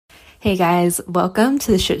Hey guys, welcome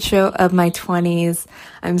to the shit show of my 20s.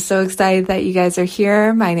 I'm so excited that you guys are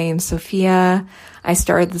here. My name's Sophia. I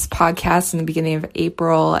started this podcast in the beginning of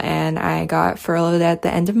April and I got furloughed at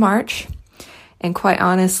the end of March. And quite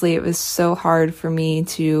honestly, it was so hard for me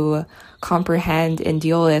to comprehend and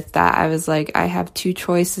deal with that. I was like, I have two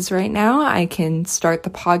choices right now. I can start the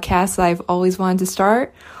podcast that I've always wanted to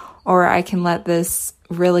start, or I can let this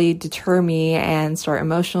really deter me and start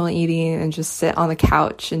emotional eating and just sit on the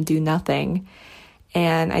couch and do nothing.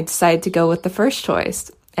 And I decided to go with the first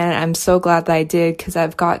choice. And I'm so glad that I did, because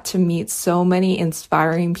I've got to meet so many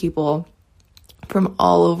inspiring people from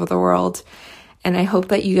all over the world. And I hope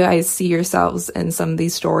that you guys see yourselves in some of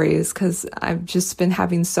these stories, because I've just been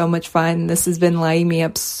having so much fun. This has been lighting me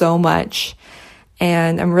up so much.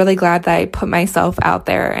 And I'm really glad that I put myself out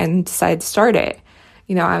there and decided to start it.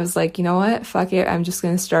 I was like, you know what? Fuck it. I'm just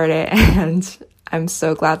going to start it. And I'm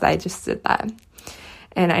so glad that I just did that.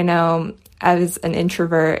 And I know as an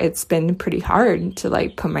introvert, it's been pretty hard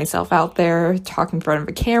to put myself out there, talk in front of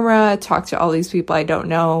a camera, talk to all these people I don't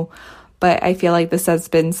know. But I feel like this has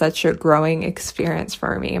been such a growing experience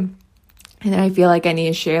for me. And I feel like I need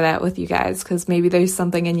to share that with you guys, because maybe there's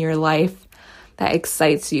something in your life that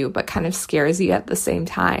excites you but kind of scares you at the same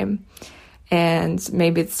time. And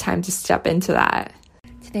maybe it's time to step into that.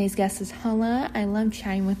 Today's guest is Hala. I love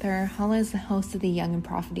chatting with her. Hala is the host of the Young and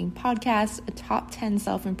Profiting podcast, a top 10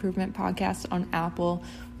 self-improvement podcast on Apple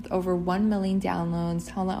with over 1 million downloads.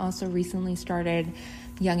 Hala also recently started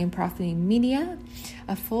Young and Profiting Media,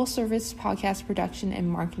 a full-service podcast production and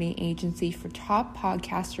marketing agency for top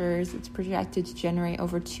podcasters. It's projected to generate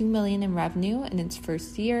over $2 million in revenue in its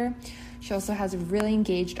first year. She also has a really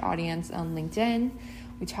engaged audience on LinkedIn.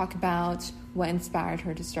 We talk about what inspired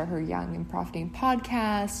her to start her Young and Profiting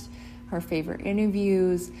podcast, her favorite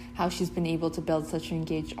interviews, how she's been able to build such an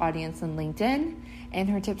engaged audience on LinkedIn, and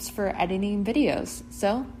her tips for editing videos.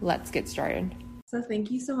 So let's get started. So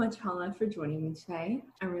thank you so much, Hala, for joining me today.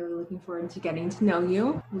 I'm really looking forward to getting to know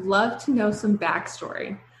you. Love to know some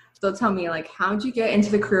backstory. So tell me, how'd you get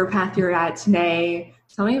into the career path you're at today?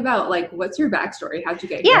 Tell me about, what's your backstory? How'd you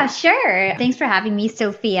get here? Yeah, sure. Thanks for having me,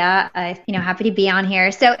 Sophia. Happy to be on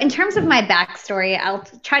here. So in terms of my backstory, I'll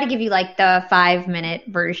try to give you the 5-minute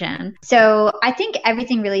version. So I think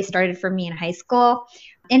everything really started for me in high school.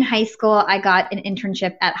 In high school, I got an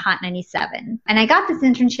internship at Hot 97. And I got this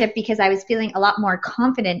internship because I was feeling a lot more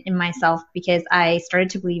confident in myself, because I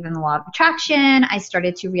started to believe in the law of attraction. I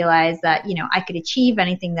started to realize that, I could achieve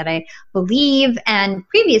anything that I believe. And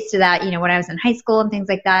previous to that, when I was in high school and things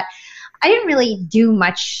like that, I didn't really do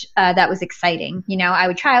much that was exciting. I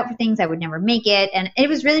would try out for things, I would never make it. And it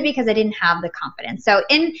was really because I didn't have the confidence. So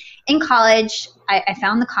in college, I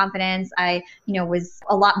found the confidence. I, was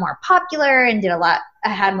a lot more popular and I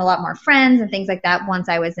had a lot more friends and things like that once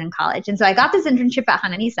I was in college. And so I got this internship at Hot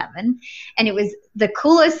 97, and it was the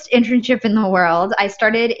coolest internship in the world. I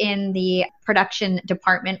started in the production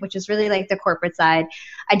department, which is really the corporate side.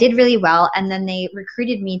 I did really well. And then they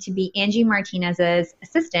recruited me to be Angie Martinez's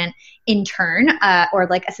assistant intern, or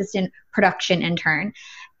assistant production intern.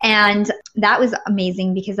 And that was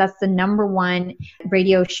amazing, because that's the number one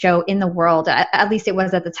radio show in the world. At least it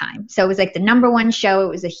was at the time. So it was the number one show. It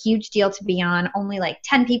was a huge deal to be on. Only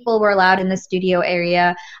 10 people were allowed in the studio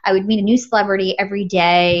area. I would meet a new celebrity every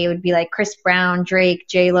day. It would be Chris Brown, Drake,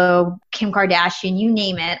 J-Lo, Kim Kardashian, you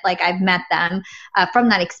name it. I've met them from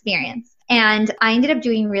that experience. And I ended up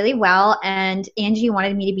doing really well. And Angie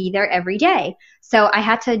wanted me to be there every day. So I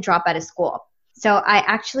had to drop out of school. So I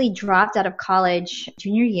actually dropped out of college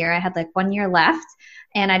junior year. I had 1 year left,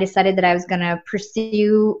 and I decided that I was going to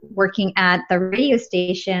pursue working at the radio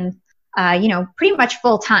station, pretty much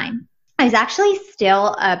full time. I was actually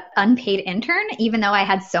still an unpaid intern, even though I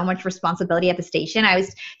had so much responsibility at the station. I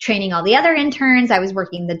was training all the other interns. I was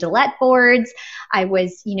working the Gillette boards. I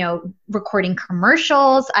was, recording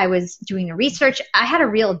commercials. I was doing the research. I had a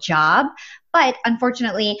real job. But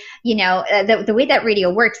unfortunately, the way that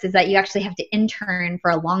radio works is that you actually have to intern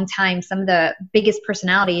for a long time. Some of the biggest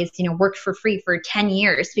personalities, worked for free for 10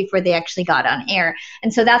 years before they actually got on air.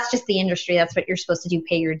 And so that's just the industry. That's what you're supposed to do,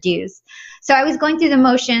 pay your dues. So I was going through the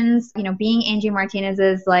motions, being Angie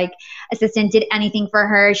Martinez's assistant, did anything for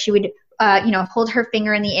her. She would hold her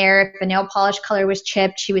finger in the air. If a nail polish color was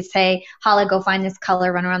chipped, she would say, Hala, go find this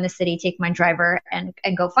color, run around the city, take my driver and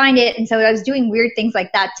go find it. And so I was doing weird things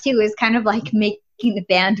like that too. It was kind of making the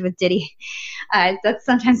band with Diddy. That's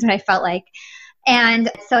sometimes what I felt like. And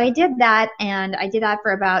so I did that, and I did that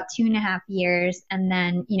for about 2.5 years. And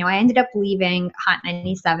then, I ended up leaving Hot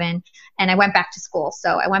 97 and I went back to school.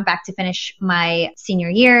 So I went back to finish my senior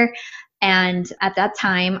year. And at that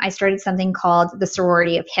time, I started something called the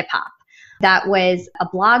Sorority of Hip Hop. That was a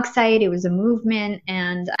blog site. It was a movement.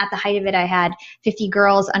 And at the height of it, I had 50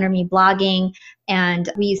 girls under me blogging.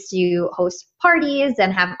 And we used to host parties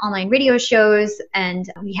and have online radio shows.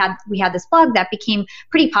 And we had this blog that became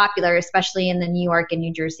pretty popular, especially in the New York and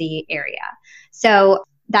New Jersey area. So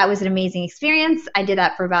that was an amazing experience. I did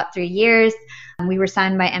that for about 3 years. We were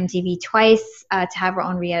signed by MTV twice to have our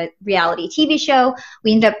own reality TV show.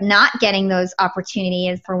 We ended up not getting those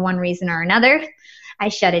opportunities for one reason or another. I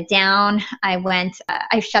shut it down. I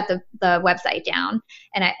shut the website down,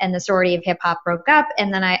 and the Sorority of Hip Hop broke up.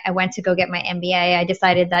 And then I went to go get my MBA. I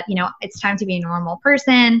decided that, it's time to be a normal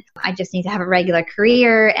person. I just need to have a regular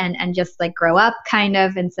career and just like grow up kind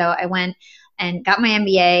of. And so I went and got my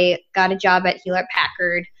MBA, got a job at Hewlett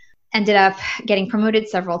Packard, ended up getting promoted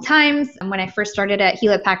several times. And when I first started at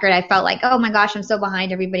Hewlett Packard, I felt like, oh my gosh, I'm so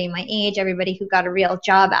behind everybody my age, everybody who got a real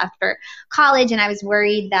job after college. And I was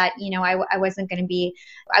worried that, I was going to be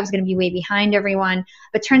way behind everyone.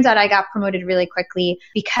 But turns out I got promoted really quickly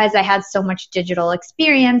because I had so much digital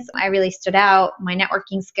experience. I really stood out. My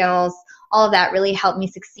networking skills, all of that really helped me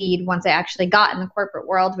succeed once I actually got in the corporate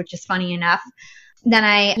world, which is funny enough. Then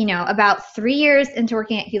about 3 years into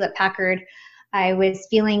working at Hewlett Packard, I was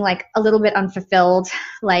feeling like a little bit unfulfilled.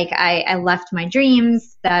 Like I left my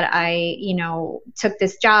dreams, that I, took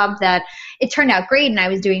this job that it turned out great and I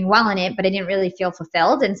was doing well in it, but I didn't really feel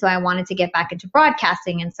fulfilled. And so I wanted to get back into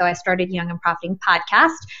broadcasting. And so I started Young and Profiting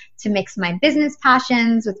Podcast to mix my business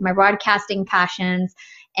passions with my broadcasting passions.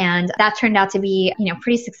 And that turned out to be,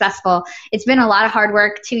 pretty successful. It's been a lot of hard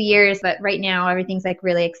work, 2 years, but right now everything's like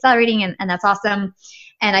really accelerating and that's awesome.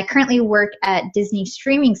 And I currently work at Disney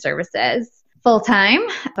Streaming Services full-time,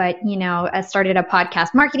 but, I started a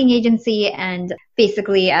podcast marketing agency and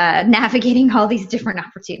basically navigating all these different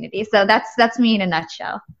opportunities. So that's me in a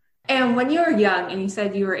nutshell. And when you were young and you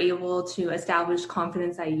said you were able to establish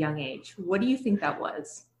confidence at a young age, what do you think that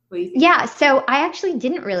was? Yeah, so I actually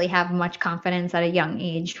didn't really have much confidence at a young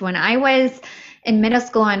age. When I was in middle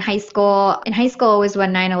school and high school, was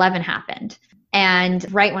when 9/11 happened, and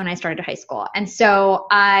right when I started high school. And so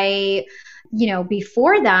I,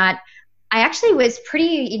 before that, I actually was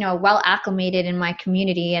pretty, well acclimated in my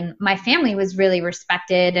community, and my family was really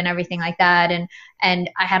respected and everything like that. And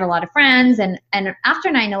I had a lot of friends. And after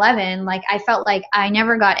 9/11, like I felt like I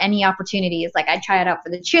never got any opportunities. Like I tried out for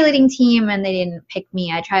the cheerleading team and they didn't pick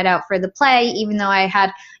me. I tried out for the play, even though I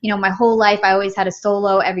had, my whole life, I always had a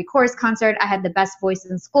solo every chorus concert. I had the best voice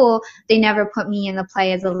in school. They never put me in the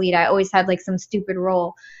play as a lead. I always had like some stupid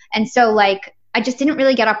role. And so like, I just didn't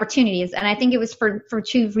really get opportunities. And I think it was for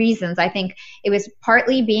two reasons. I think it was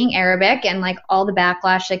partly being Arabic and like all the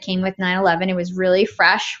backlash that came with 9/11. It was really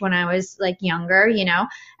fresh when I was like younger,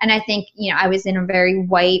 and I think, I was in a very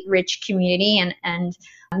white, rich community and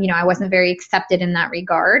I wasn't very accepted in that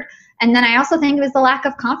regard. And then I also think it was the lack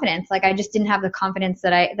of confidence. Like I just didn't have the confidence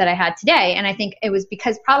that I had today. And I think it was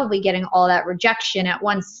because probably getting all that rejection at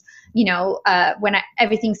once, when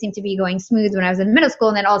everything seemed to be going smooth when I was in middle school,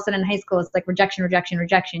 and then all of a sudden in high school, it's like rejection.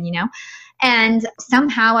 And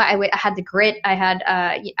somehow I had the grit.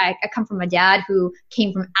 I come from a dad who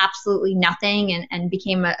came from absolutely nothing and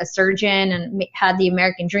became a surgeon and had the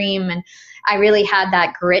American dream. And I really had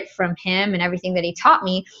that grit from him and everything that he taught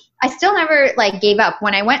me. I still never like gave up.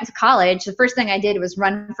 When I went to college, the first thing I did was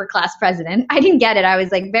run for class president. I didn't get it. I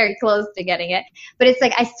was like very close to getting it, but it's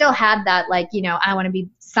like, I still had that, like, I want to be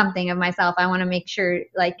something of myself. I want to make sure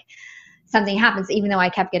like something happens, even though I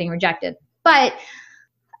kept getting rejected. But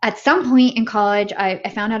at some point in college, I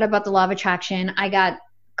found out about the law of attraction. I got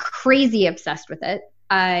crazy obsessed with it.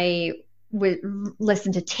 I would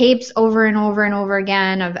listen to tapes over and over and over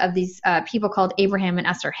again of these people called Abraham and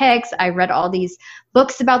Esther Hicks. I read all these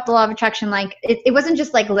books about the law of attraction. Like it wasn't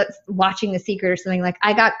just like watching The Secret or something. Like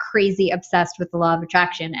I got crazy obsessed with the law of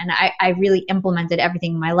attraction, and I really implemented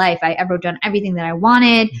everything in my life. I wrote down everything that I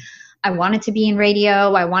wanted. I wanted to be in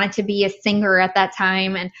radio. I wanted to be a singer at that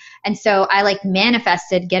time. And so I like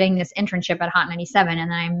manifested getting this internship at Hot 97. And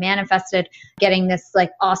then I manifested getting this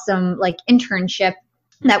like awesome like internship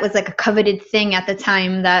that was like a coveted thing at the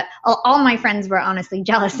time that all my friends were honestly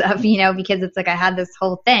jealous of, because it's like I had this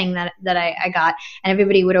whole thing that I got. And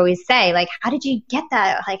everybody would always say, like, how did you get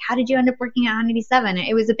that? Like, how did you end up working at 187?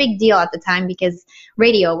 It was a big deal at the time because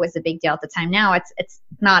radio was a big deal at the time. Now it's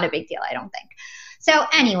not a big deal, I don't think. So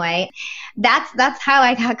anyway, that's how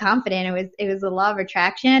I got confident. It was the law of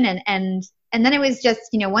attraction, and then it was just,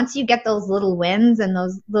 once you get those little wins, and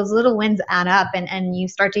those little wins add up, and you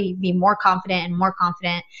start to be more confident,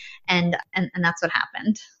 and that's what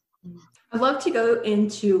happened. I'd love to go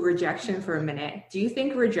into rejection for a minute. Do you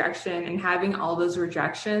think rejection and having all those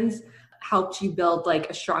rejections helped you build like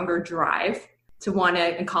a stronger drive to want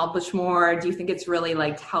to accomplish more? Do you think it's really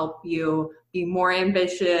like to help you be more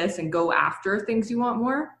ambitious and go after things you want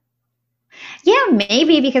more? Yeah,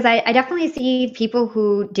 maybe because I definitely see people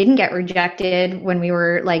who didn't get rejected when we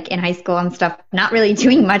were like in high school and stuff, not really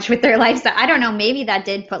doing much with their life. So I don't know, maybe that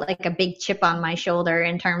did put like a big chip on my shoulder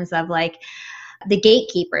in terms of like the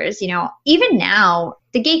gatekeepers, even now,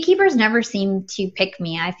 the gatekeepers never seem to pick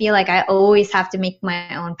me. I feel like I always have to make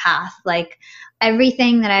my own path. Like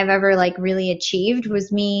everything that I've ever like really achieved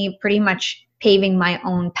was me pretty much paving my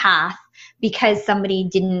own path because somebody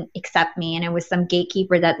didn't accept me and it was some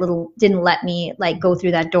gatekeeper that didn't let me like go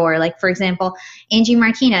through that door. Like for example, Angie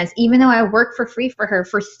Martinez, even though I worked for free for her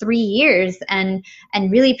for 3 years and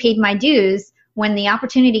really paid my dues, when the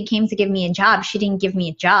opportunity came to give me a job, she didn't give me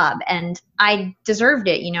a job. And I deserved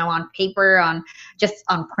it, on paper, on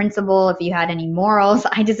principle. If you had any morals,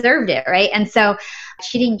 I deserved it. Right. And so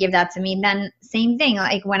she didn't give that to me. Then same thing,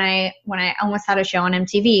 like when I almost had a show on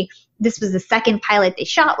MTV, this was the second pilot they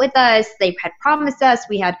shot with us. They had promised us,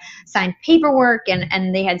 we had signed paperwork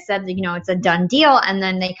and they had said, it's a done deal. And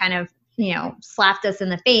then they kind of, slapped us in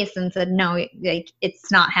the face and said, no, like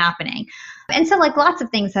it's not happening. And so like lots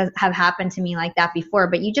of things have happened to me like that before,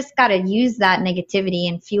 but you just got to use that negativity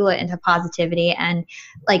and fuel it into positivity and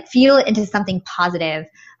like fuel it into something positive.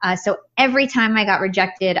 So every time I got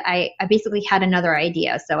rejected, I basically had another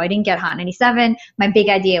idea. So I didn't get Hot 97. My big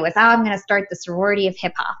idea was, I'm going to start the sorority of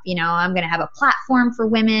hip hop. I'm going to have a platform for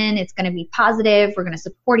women. It's going to be positive. We're going to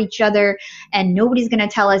support each other and nobody's going to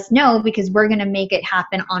tell us no because we're going to make it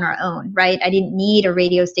happen on our own, right? I didn't need a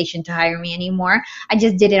radio station to hire me anymore. I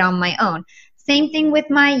just did it on my own. Same thing with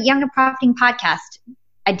my Young and Profiting podcast.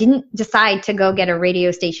 I didn't decide to go get a radio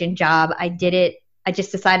station job. I did it. I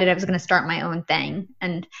just decided I was going to start my own thing.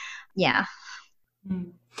 And yeah.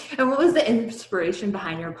 And what was the inspiration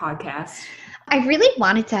behind your podcast? I really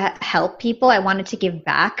wanted to help people. I wanted to give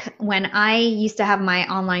back. When I used to have my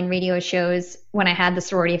online radio shows, when I had the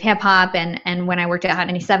sorority of hip hop and when I worked at Hot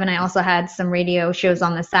 97, I also had some radio shows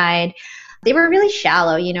on the side. They were really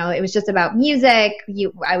shallow, it was just about music.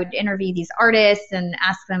 I would interview these artists and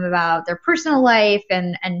ask them about their personal life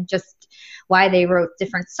and just why they wrote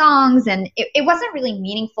different songs. And it wasn't really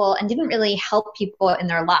meaningful and didn't really help people in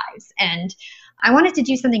their lives. And I wanted to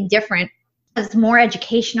do something different. It was more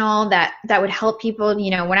educational that would help people.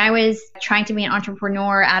 When I was trying to be an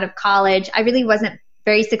entrepreneur out of college, I really wasn't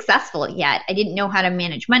very successful yet. I didn't know how to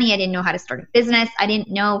manage money. I didn't know how to start a business. I didn't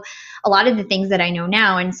know a lot of the things that I know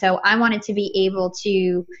now. And so I wanted to be able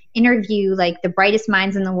to interview like the brightest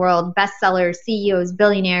minds in the world, bestsellers, CEOs,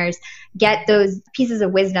 billionaires, get those pieces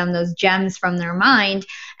of wisdom, those gems from their mind,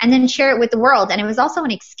 and then share it with the world. And it was also an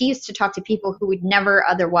excuse to talk to people who would never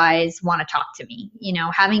otherwise want to talk to me.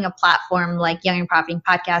 Having a platform like Young and Profiting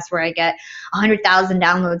Podcast where I get 100,000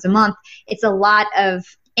 downloads a month, it's a lot of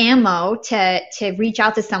ammo to reach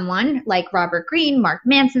out to someone like Robert Greene, Mark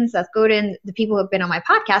Manson, Seth Godin, the people who have been on my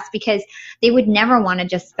podcast, because they would never want to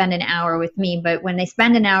just spend an hour with me. But when they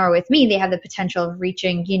spend an hour with me, they have the potential of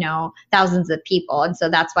reaching, thousands of people. And so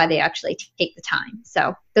that's why they actually take the time.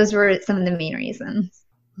 So those were some of the main reasons.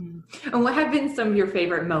 And what have been some of your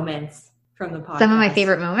favorite moments from the podcast? Some of my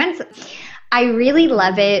favorite moments? I really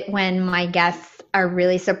love it when my guests are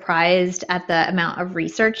really surprised at the amount of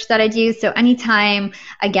research that I do. So anytime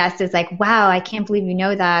a guest is like, wow, I can't believe you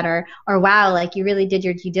know that, or wow, like you really did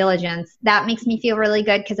your due diligence, that makes me feel really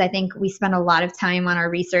good because I think we spend a lot of time on our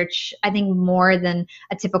research, I think more than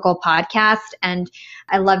a typical podcast. And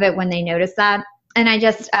I love it when they notice that. And I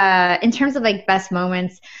just, in terms of like best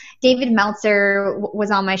moments, David Meltzer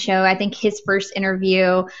was on my show. I think his first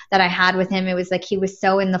interview that I had with him, it was like he was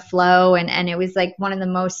so in the flow and it was like one of the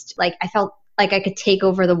most, like I felt like I could take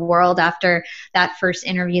over the world after that first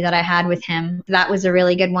interview that I had with him. That was a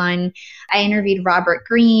really good one. I interviewed Robert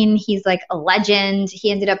Greene. He's like a legend.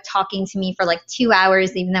 He ended up talking to me for like 2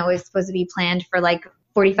 hours, even though it was supposed to be planned for like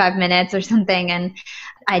 45 minutes or something. And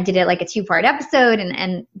I did it like a 2-part episode.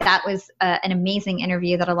 And that was an amazing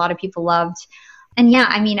interview that a lot of people loved. And yeah,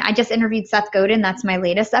 I mean, I just interviewed Seth Godin. That's my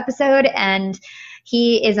latest episode. And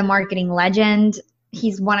he is a marketing legend.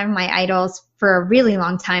 He's one of my idols for a really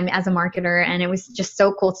long time as a marketer. And it was just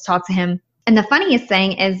so cool to talk to him. And the funniest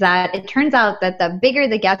thing is that it turns out that the bigger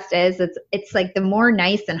the guest is, it's like the more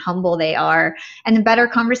nice and humble they are and the better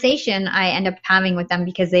conversation I end up having with them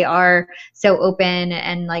because they are so open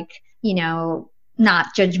and like,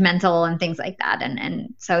 not judgmental and things like that.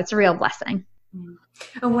 And so it's a real blessing.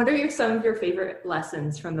 And what are some of your favorite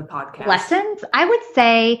lessons from the podcast? Lessons? I would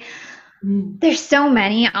say There's so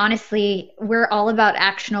many. Honestly, we're all about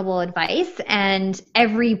actionable advice, and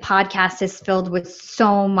every podcast is filled with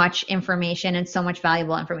so much information and so much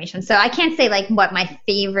valuable information. So I can't say like what my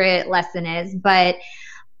favorite lesson is, but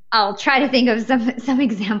I'll try to think of some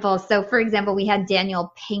examples. So, for example, we had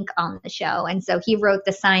Daniel Pink on the show, and so he wrote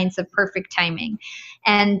The Science of Perfect Timing.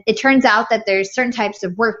 And it turns out that there's certain types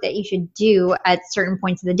of work that you should do at certain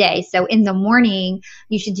points of the day. So in the morning,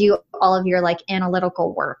 you should do all of your like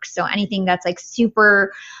analytical work. So anything that's like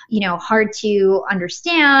super, hard to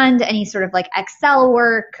understand, any sort of like Excel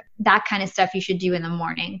work, that kind of stuff you should do in the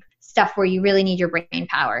morning, stuff where you really need your brain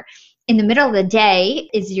power. In the middle of the day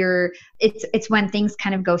is it's when things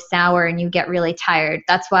kind of go sour and you get really tired.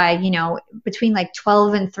 That's why, between like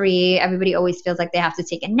 12 and 3, everybody always feels like they have to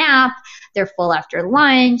take a nap. They're full after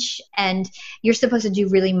lunch, and you're supposed to do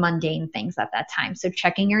really mundane things at that time. So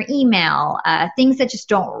checking your email, things that just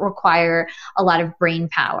don't require a lot of brain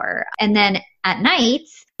power. And then at night,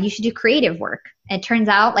 you should do creative work. It turns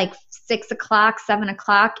out like 6 o'clock, 7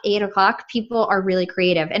 o'clock, 8 o'clock, people are really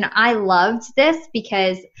creative. And I loved this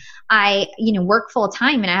because I, work full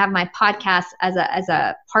time and I have my podcast as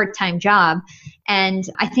a part-time job. And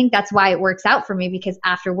I think that's why it works out for me, because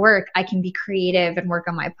after work, I can be creative and work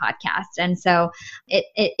on my podcast. And so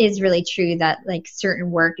it is really true that like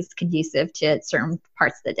certain work is conducive to certain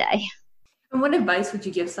parts of the day. And what advice would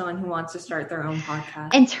you give someone who wants to start their own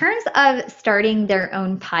podcast? In terms of starting their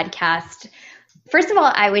own podcast, first of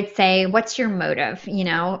all, I would say, what's your motive?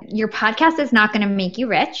 Your podcast is not going to make you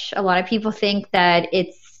rich. A lot of people think that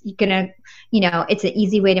it's going to, it's an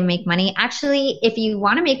easy way to make money. Actually, if you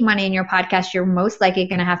want to make money in your podcast, you're most likely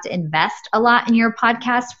going to have to invest a lot in your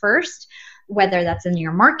podcast first, whether that's in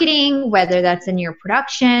your marketing, whether that's in your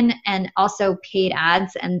production, and also paid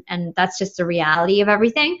ads. And that's just the reality of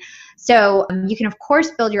everything. So you can, of course,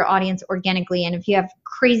 build your audience organically. And if you have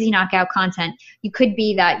crazy knockout content, you could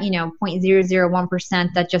be that,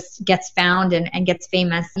 0.001% that just gets found and gets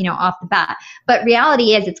famous, off the bat. But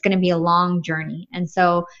reality is it's going to be a long journey. And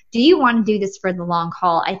so do you want to do this for the long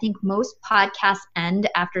haul? I think most podcasts end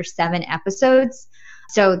after 7 episodes.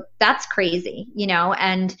 So that's crazy,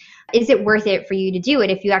 and is it worth it for you to do it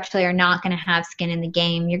if you actually are not going to have skin in the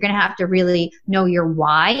game? You're going to have to really know your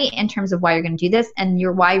why in terms of why you're going to do this. And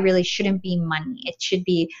your why really shouldn't be money. It should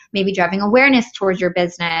be maybe driving awareness towards your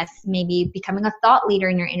business, maybe becoming a thought leader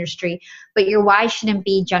in your industry. But your why shouldn't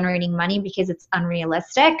be generating money, because it's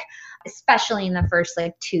unrealistic, especially in the first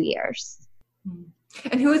 2 years.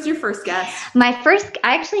 And who was your first guest? I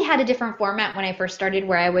actually had a different format when I first started,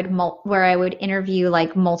 where I would interview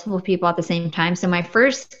like multiple people at the same time. So my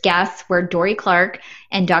first guests were Dory Clark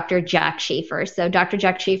and Dr. Jack Schaefer. So Dr.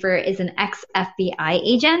 Jack Schaefer is an ex-FBI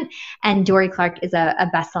agent, and Dory Clark is a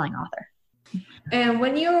best-selling author. And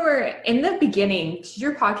when you were in the beginning, did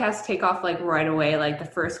your podcast take off like right away, like the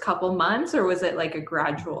first couple months, or was it like a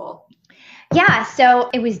gradual? Yeah, so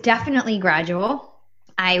it was definitely gradual.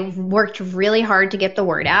 I worked really hard to get the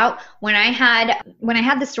word out. When I had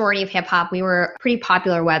the Story of Hip Hop, we were a pretty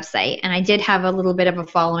popular website, and I did have a little bit of a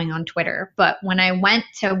following on Twitter. But when I went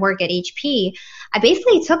to work at HP, I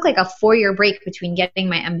basically took like a 4-year break between getting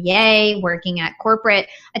my MBA, working at corporate.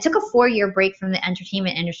 I took a 4-year break from the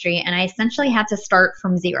entertainment industry, and I essentially had to start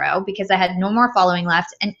from zero because I had no more following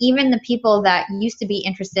left. And even the people that used to be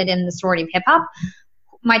interested in the Story of Hip Hop,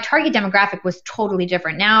 my target demographic was totally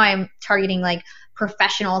different. Now I'm targeting like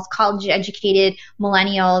professionals, college educated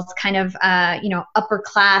millennials, kind of, upper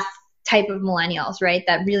class type of millennials, right?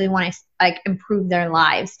 That really want to like improve their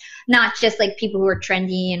lives, not just like people who are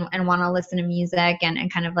trendy and want to listen to music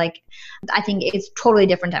and kind of like, I think it's totally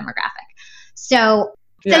different demographic. So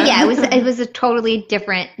it was a totally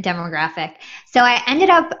different demographic. So I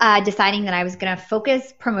ended up deciding that I was going to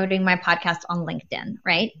focus promoting my podcast on LinkedIn,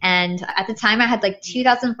 right? And at the time I had like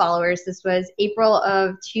 2,000 followers. This was April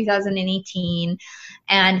of 2018.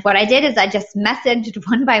 And what I did is I just messaged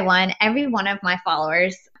one by one every one of my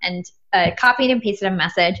followers and copied and pasted a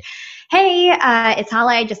message. Hey, it's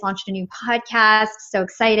Hala. I just launched a new podcast. So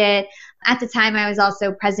excited. At the time, I was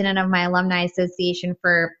also president of my alumni association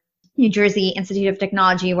for New Jersey Institute of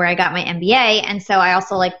Technology, where I got my MBA. And so I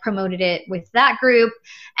also like promoted it with that group.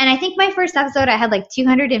 And I think my first episode, I had like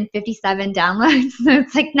 257 downloads. So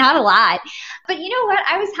it's like not a lot, but you know what?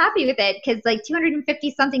 I was happy with it because like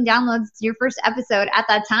 250 something downloads your first episode at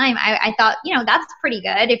that time. I thought, that's pretty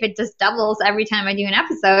good. If it just doubles every time I do an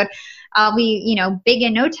episode, I'll be, big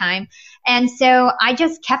in no time. And so I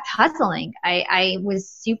just kept hustling. I was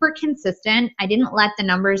super consistent. I didn't let the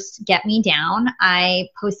numbers get me down. I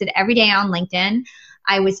posted every day on LinkedIn.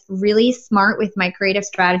 I was really smart with my creative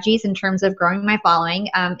strategies in terms of growing my following.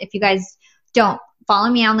 If you guys don't follow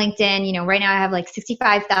me on LinkedIn. Right now I have like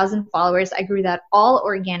 65,000 followers. I grew that all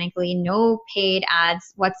organically, no paid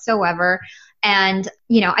ads whatsoever. And,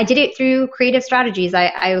 I did it through creative strategies.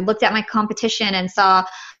 I looked at my competition and saw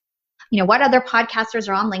what other podcasters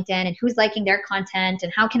are on LinkedIn and who's liking their content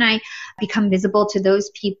and how can I become visible to those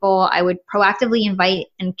people. I would proactively invite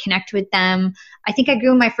and connect with them. I think I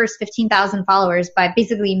grew my first 15,000 followers by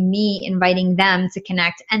basically me inviting them to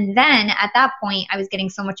connect. And then at that point, I was getting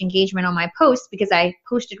so much engagement on my posts because I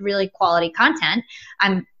posted really quality content.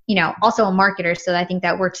 I'm, also a marketer, so I think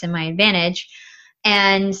that works in my advantage.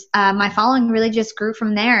 And my following really just grew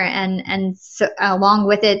from there, and so, along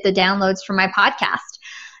with it, the downloads from my podcast.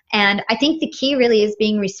 And I think the key really is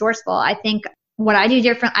being resourceful. I think what I do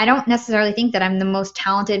different, I don't necessarily think that I'm the most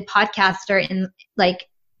talented podcaster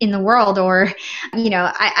in the world, or,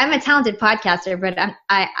 I'm a talented podcaster, but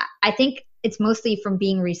I think it's mostly from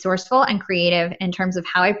being resourceful and creative in terms of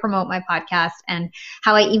how I promote my podcast and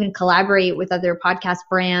how I even collaborate with other podcast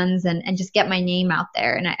brands and just get my name out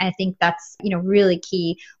there. And I think that's, really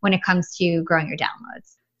key when it comes to growing your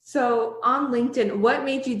downloads. So on LinkedIn, what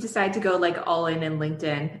made you decide to go all in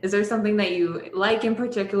LinkedIn? Is there something that you like in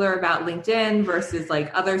particular about LinkedIn versus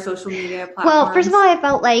other social media platforms? Well, first of all, I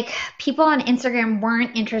felt like people on Instagram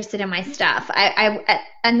weren't interested in my stuff.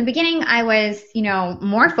 In the beginning, I was,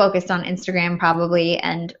 more focused on Instagram probably,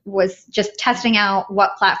 and was just testing out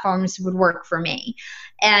what platforms would work for me.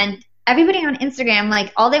 And everybody on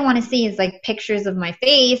Instagram, all they want to see is pictures of my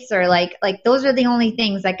face, or like those are the only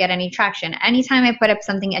things that get any traction. Anytime I put up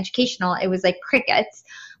something educational, it was crickets.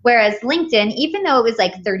 Whereas LinkedIn, even though it was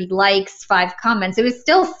 30 likes, 5 comments, it was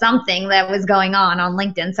still something that was going on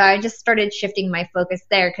LinkedIn. So I just started shifting my focus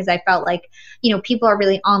there because I felt people are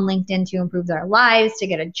really on LinkedIn to improve their lives, to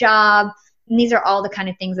get a job. And these are all the kind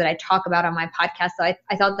of things that I talk about on my podcast. So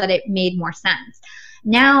I thought that it made more sense.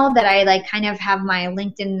 Now that I kind of have my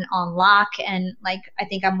LinkedIn on lock, and I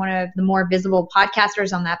think I'm one of the more visible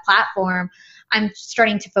podcasters on that platform, I'm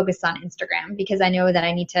starting to focus on Instagram because I know that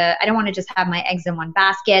I don't want to just have my eggs in one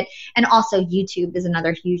basket. And also YouTube is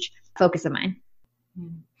another huge focus of mine.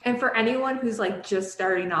 And for anyone who's just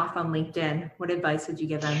starting off on LinkedIn, what advice would you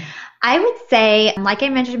give them? I would say, like I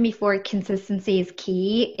mentioned before, consistency is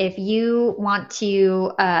key. If you want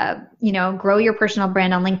to, grow your personal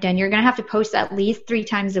brand on LinkedIn, you're going to have to post at least 3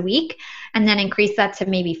 times a week, and then increase that to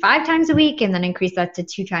maybe 5 times a week, and then increase that to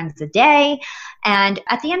 2 times a day. And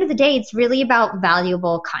at the end of the day, it's really about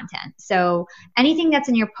valuable content. So anything that's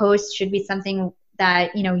in your post should be something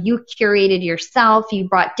that, you curated yourself, you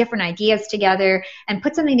brought different ideas together and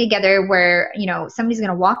put something together where, somebody's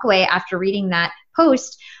going to walk away after reading that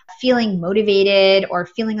post feeling motivated or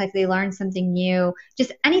feeling like they learned something new,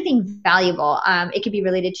 just anything valuable. It could be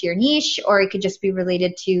related to your niche, or it could just be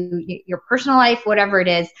related to your personal life, whatever it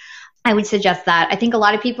is. I would suggest that. I think a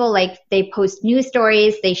lot of people, they post news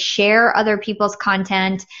stories, they share other people's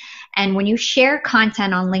content. And when you share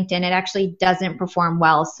content on LinkedIn, it actually doesn't perform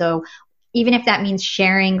well. So even if that means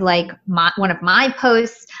sharing one of my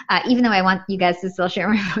posts, even though I want you guys to still share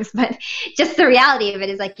my posts, but just the reality of it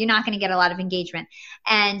is you're not going to get a lot of engagement.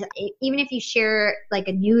 And even if you share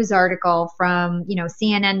a news article from,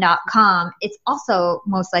 CNN.com, it's also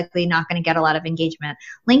most likely not going to get a lot of engagement.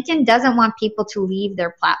 LinkedIn doesn't want people to leave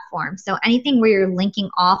their platform. So anything where you're linking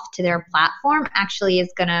off to their platform actually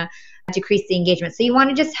is going to decrease the engagement. So you want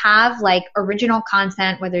to just have original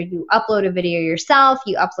content, whether you upload a video yourself,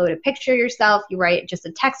 you upload a picture yourself, you write just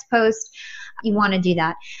a text post, you want to do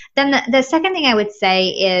that. Then the second thing I would say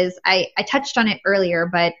is, I touched on it earlier,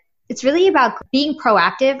 but it's really about being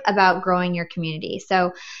proactive about growing your community.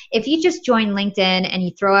 So if you just join LinkedIn and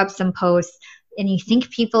you throw up some posts and you think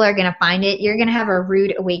people are going to find it, you're going to have a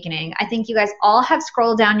rude awakening. I think you guys all have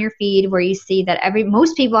scrolled down your feed where you see that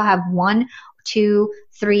most people have 1, 2,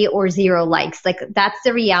 3, or 0 likes. That's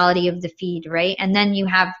the reality of the feed, right? And then you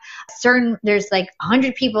have there's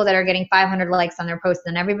 100 people that are getting 500 likes on their posts,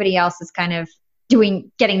 and everybody else is kind of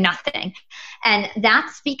getting nothing. And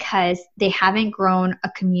that's because they haven't grown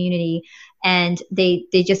a community, and they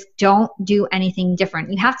just don't do anything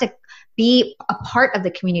different. You have to be a part of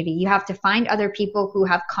the community. You have to find other people who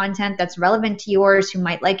have content that's relevant to yours, who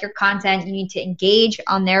might like your content. You need to engage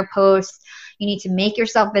on their posts. You need to make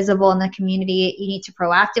yourself visible in the community. You need to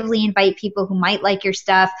proactively invite people who might like your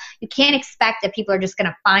stuff. You can't expect that people are just going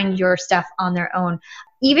to find your stuff on their own.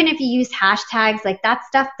 Even if you use hashtags, that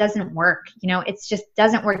stuff doesn't work. It just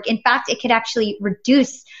doesn't work. In fact, it could actually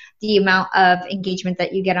reduce the amount of engagement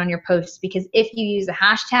that you get on your posts, because if you use a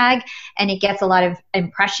hashtag and it gets a lot of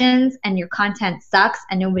impressions and your content sucks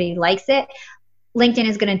and nobody likes it, LinkedIn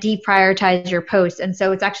is going to deprioritize your posts. And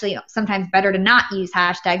so it's actually sometimes better to not use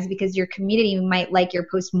hashtags because your community might like your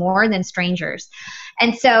post more than strangers.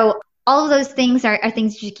 And so all of those things are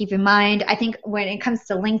things you should keep in mind. I think when it comes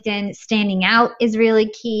to LinkedIn, standing out is really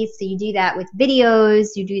key. So you do that with videos,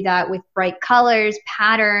 you do that with bright colors,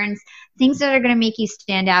 patterns, things that are going to make you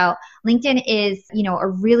stand out. LinkedIn is, a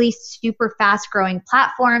really super fast growing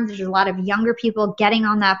platform. There's a lot of younger people getting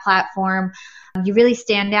on that platform. You really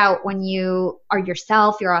stand out when you are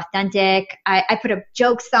yourself, you're authentic. I put up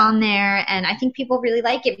jokes on there, and I think people really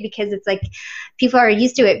like it because it's like people are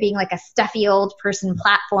used to it being like a stuffy old person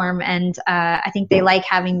platform, and I think they like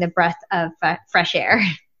having the breath of fresh air.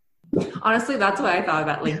 Honestly, that's what I thought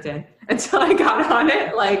about LinkedIn until I got on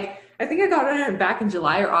it. I think I got on it back in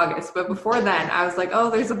July or August, but before then I was like, oh,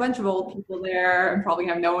 there's a bunch of old people there and probably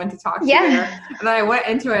have no one to talk to there. And then I went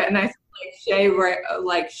into it and I saw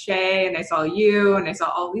Shay, and I saw you, and I saw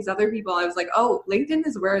all these other people. I was like, oh, LinkedIn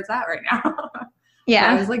is where it's at right now.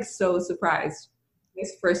 Yeah. So I was so surprised when I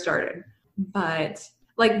first started. But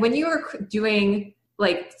when you were doing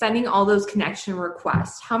sending all those connection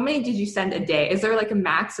requests, how many did you send a day? Is there a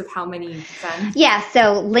max of how many you can send? Yeah,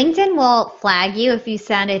 so LinkedIn will flag you if you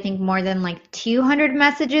send, I think, more than 200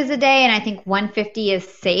 messages a day, and I think 150 is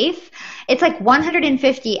safe. It's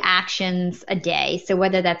 150 actions a day. So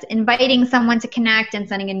whether that's inviting someone to connect and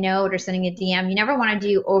sending a note or sending a DM, you never want to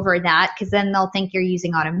do over that because then they'll think you're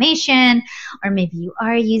using automation, or maybe you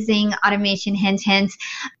are using automation, hint, hint.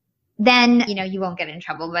 Then, you won't get in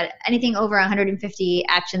trouble. But anything over 150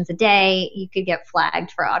 actions a day, you could get flagged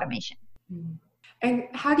for automation. And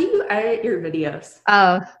how do you edit your videos?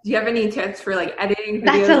 Oh. Do you have any tips for editing videos?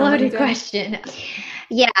 That's a loaded question.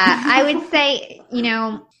 Yeah, I would say,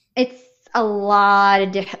 it's a lot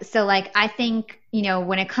of different. So I think,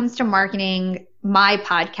 when it comes to marketing my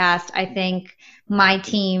podcast, I think my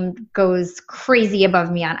team goes crazy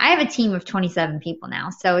above me on. I have a team of 27 people now,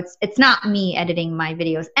 so it's not me editing my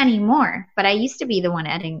videos anymore. But I used to be the one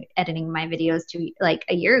editing my videos to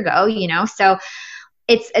a year ago, So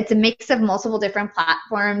it's a mix of multiple different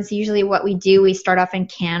platforms. Usually, what we do, we start off in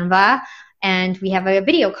Canva. And we have a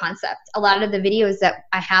video concept. A lot of the videos that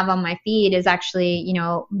I have on my feed is actually,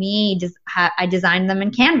 me. I designed them in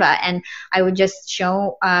Canva, and I would just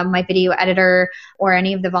show my video editor or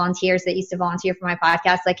any of the volunteers that used to volunteer for my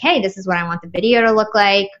podcast, hey, this is what I want the video to look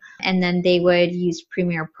like. And then they would use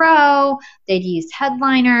Premiere Pro, they'd use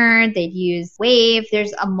Headliner, they'd use Wave.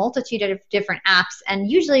 There's a multitude of different apps, and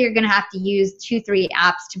usually you're going to have to use 2-3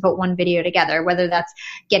 apps to put one video together, whether that's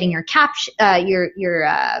getting your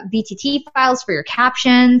VTT files for your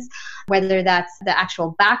captions, whether that's the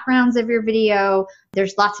actual backgrounds of your video.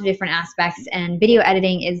 There's lots of different aspects, and video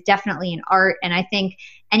editing is definitely an art. And I think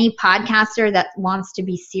any podcaster that wants to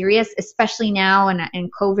be serious, especially now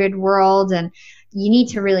in COVID world, and you need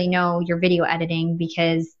to really know your video editing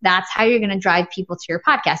because that's how you're going to drive people to your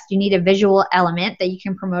podcast. You need a visual element that you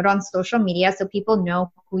can promote on social media so people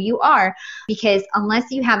know who you are, because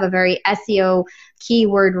unless you have a very SEO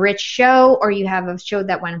keyword rich show or you have a show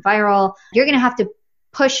that went viral, you're going to have to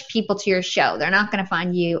push people to your show. They're not going to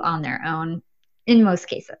find you on their own in most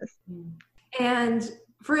cases. And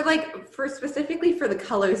for specifically for the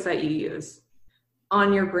colors that you use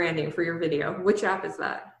on your branding for your video, which app is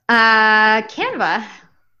that? Canva.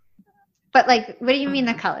 But what do you mean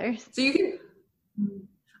the colors? So you can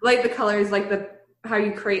the colors, how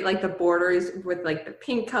you create the borders with the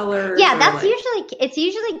pink colors. Yeah, that's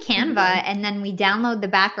usually Canva, and then we download the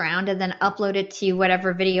background and then upload it to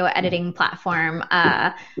whatever video editing platform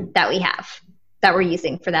that we have that we're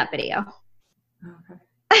using for that video.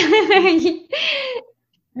 Okay.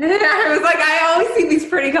 I was I always see these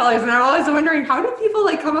pretty colors, and I'm always wondering, how do people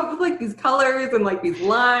come up with these colors and these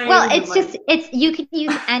lines? Well, it's you could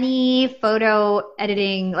use any photo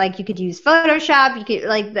editing, you could use Photoshop. You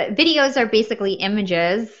could the videos are basically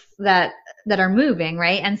images that are moving,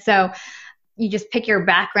 right? And so you just pick your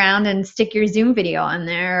background and stick your Zoom video on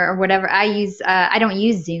there or whatever. I don't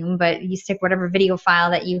use Zoom, but you stick whatever video file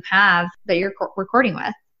that you have that you're recording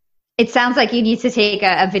with. It sounds like you need to take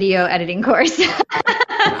a video editing course.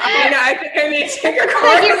 I know. I think I need to take a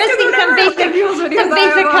course. You're missing some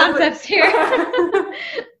basic concepts here.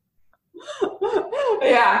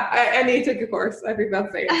 Yeah, I need to take a course. I think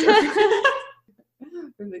that's the answer.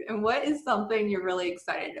 And what is something you're really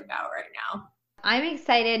excited about right now? I'm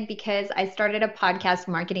excited because I started a podcast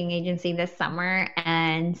marketing agency this summer,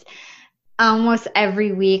 and almost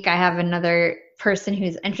every week I have another person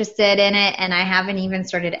who's interested in it, and I haven't even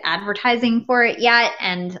started advertising for it yet.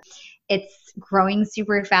 And It's growing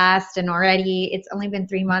super fast, and already it's only been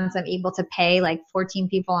 3 months. I'm able to pay like 14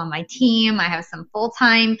 people on my team. I have some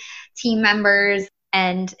full-time team members,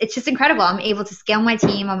 and it's just incredible. I'm able to scale my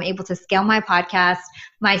team. I'm able to scale my podcast.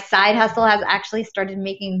 My side hustle has actually started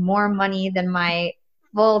making more money than my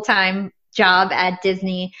full-time job at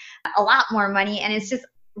Disney, a lot more money. And it's just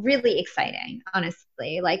really exciting,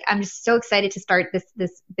 honestly. Like, I'm just so excited to start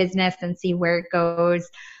this business and see where it goes,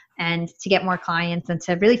 and to get more clients, and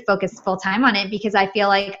to really focus full time on it, because I feel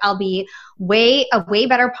like I'll be a way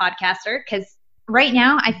better podcaster. Because right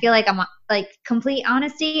now I feel like complete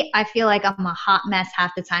honesty, I feel like I'm a hot mess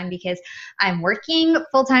half the time, because I'm working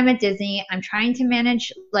full time at Disney. I'm trying to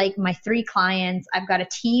manage like my 3 clients. I've got a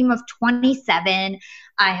team of 27.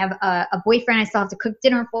 I have a boyfriend I still have to cook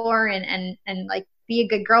dinner for, and like be a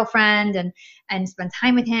good girlfriend, and spend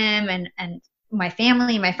time with him, and my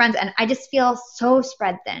family and my friends. And I just feel so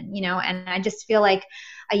spread thin, and I just feel like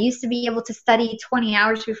I used to be able to study 20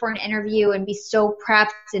 hours before an interview and be so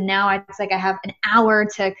prepped. And now it's like I have an hour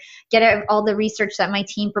to get all the research that my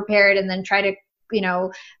team prepared, and then try to,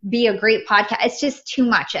 be a great podcast. It's just too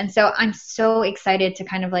much. And so I'm so excited to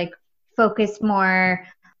kind of like focus more,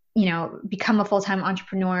 become a full-time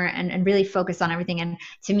entrepreneur, and really focus on everything. And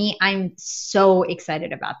to me, I'm so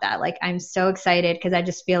excited about that. Like, I'm so excited because I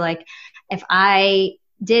just feel like if I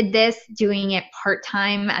did this, doing it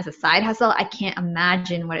part-time as a side hustle, I can't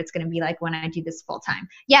imagine what it's going to be like when I do this full-time.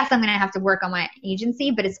 Yes, I'm going to have to work on my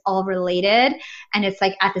agency, but it's all related. And it's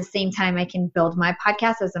like at the same time, I can build my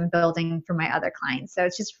podcast as I'm building for my other clients. So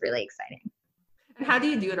it's just really exciting. And how do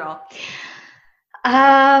you do it all?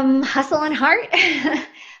 Hustle and heart.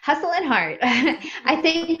 Hustle and heart. I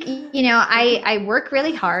think, I work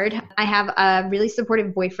really hard. I have a really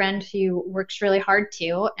supportive boyfriend who works really hard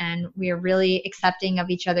too. And we are really accepting of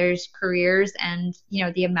each other's careers and,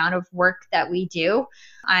 the amount of work that we do.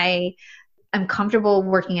 I am comfortable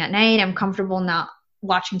working at night. I'm comfortable not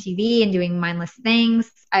watching TV and doing mindless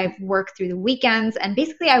things. I've worked through the weekends, and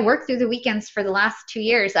basically I worked through the weekends for the last 2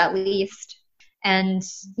 years at least. And,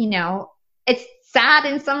 it's sad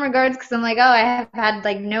in some regards because I'm like, oh, I have had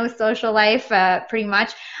like no social life pretty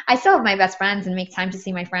much. I still have my best friends and make time to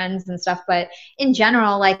see my friends and stuff. But in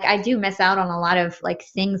general, like, I do miss out on a lot of like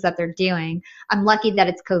things that they're doing. I'm lucky that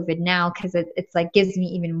it's COVID now because it's like gives me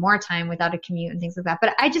even more time without a commute and things like that.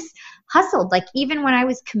 But I just hustled. Like, even when I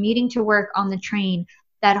was commuting to work on the train,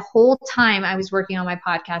 that whole time I was working on my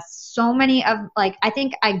podcast. So many of I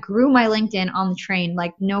think I grew my LinkedIn on the train,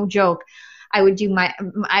 like no joke. I would do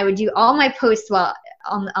all my posts while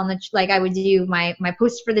on the I would do my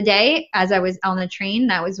posts for the day as I was on the train.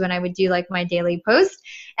 That was when I would do like my daily post.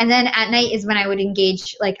 And then at night is when I would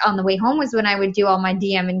engage, like on the way home was when I would do all my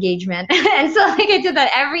DM engagement. And so like I did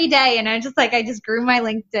that every day, and I just grew my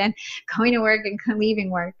LinkedIn going to work and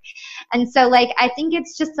leaving work. And so like I think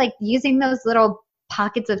it's just like using those little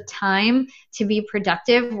pockets of time to be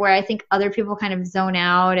productive, where I think other people kind of zone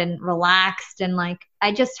out and relaxed, and like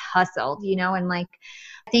I just hustled, and like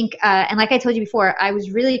I think and like I told you before, I was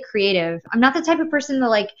really creative. I'm not the type of person that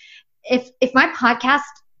like if my podcast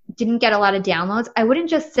didn't get a lot of downloads, I wouldn't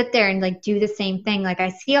just sit there and like do the same thing. Like,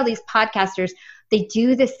 I see all these podcasters, they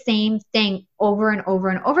do the same thing over and over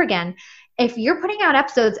and over again. If you're putting out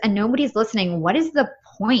episodes and nobody's listening, what is the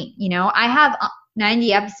point? I have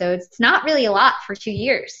 90 episodes. It's not really a lot for 2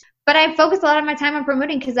 years, but I focus a lot of my time on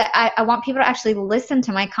promoting because I want people to actually listen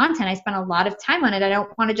to my content. I spend a lot of time on it. I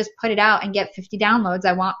don't want to just put it out and get 50 downloads.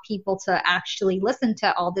 I want people to actually listen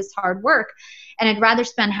to all this hard work. And I'd rather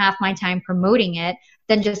spend half my time promoting it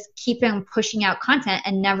than just keeping pushing out content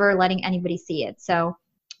and never letting anybody see it. So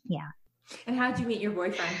yeah. And how did you meet your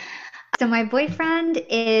boyfriend? So my boyfriend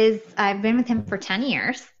I've been with him for 10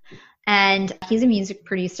 years. And he's a music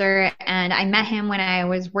producer, and I met him when I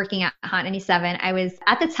was working at Hot 97.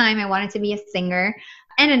 At the time, I wanted to be a singer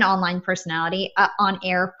and an online personality,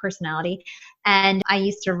 on-air personality. And I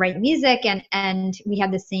used to write music, and we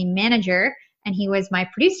had the same manager, and he was my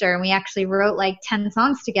producer. And we actually wrote like 10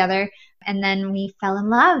 songs together, and then we fell in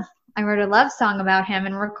love. I wrote a love song about him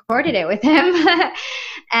and recorded it with him.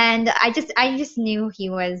 And I just knew he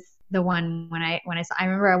was the one when I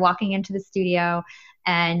remember walking into the studio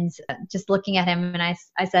and just looking at him, and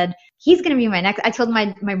I said, he's going to be my next. I told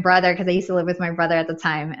my brother, because I used to live with my brother at the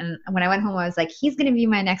time, and when I went home, I was like, he's going to be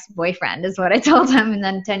my next boyfriend, is what I told him. And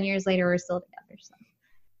then 10 years later, we're still together. So.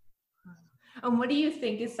 And what do you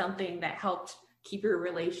think is something that helped keep your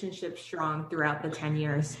relationship strong throughout the 10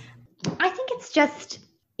 years? I think it's just,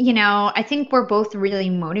 I think we're both really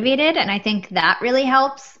motivated, and I think that really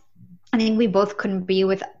helps. I think we both couldn't be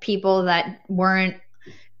with people that weren't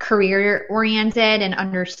career oriented and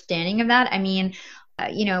understanding of that. I mean,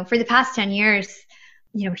 for the past 10 years,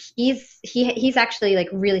 he's actually like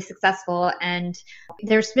really successful. And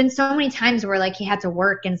there's been so many times where like he had to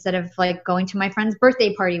work instead of like going to my friend's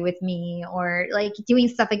birthday party with me or like doing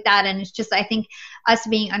stuff like that. And it's just, I think us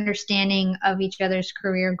being understanding of each other's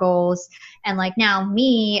career goals. And like now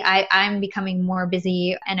I'm becoming more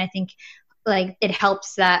busy. And I think like it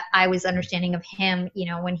helps that I was understanding of him,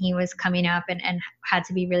 when he was coming up and had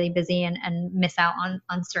to be really busy and miss out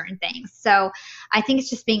on certain things. So I think it's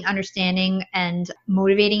just being understanding and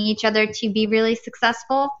motivating each other to be really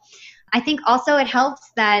successful. I think also it helps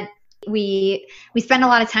that we spend a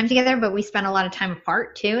lot of time together, but we spend a lot of time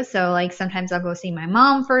apart too. So like sometimes I'll go see my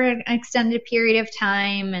mom for an extended period of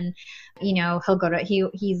time, and he'll go to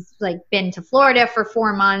he's like been to Florida for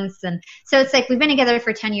 4 months. And so it's like we've been together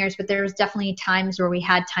for 10 years, but there was definitely times where we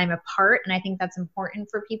had time apart. And I think that's important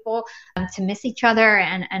for people to miss each other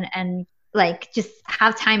and like just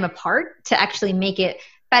have time apart to actually make it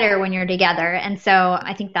better when you're together. And so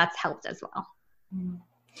I think that's helped as well.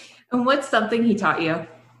 And what's something he taught you?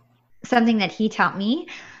 Something that he taught me?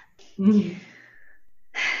 Mm-hmm.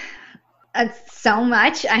 So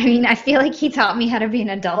much. I mean, I feel like he taught me how to be an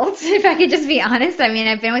adult, if I could just be honest. I mean,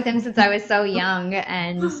 I've been with him since I was so young,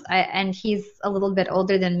 and he's a little bit's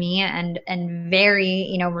older than me and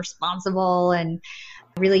very, responsible and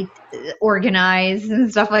really organized and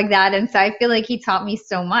stuff like that. And so I feel like he taught me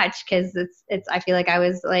so much because I feel like I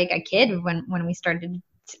was like a kid when we started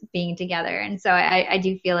being together. And so I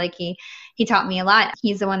do feel like he taught me a lot.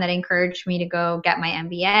 He's the one that encouraged me to go get my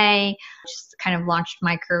MBA, just kind of launched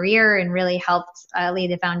my career and really helped lay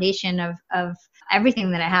the foundation of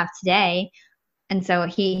everything that I have today. And so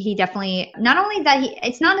he definitely, not only that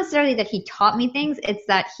it's not necessarily that he taught me things, it's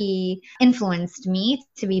that he influenced me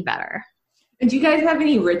to be better. And do you guys have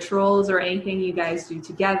any rituals or anything you guys do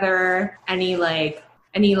together? Any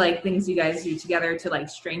things you guys do together to like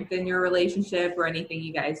strengthen your relationship, or anything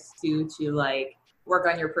you guys do to like work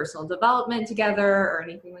on your personal development together or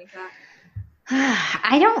anything like that?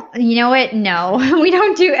 I don't, you know what? No, we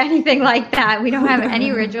don't do anything like that. We don't have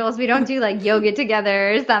any rituals. We don't do like yoga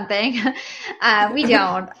together or something. We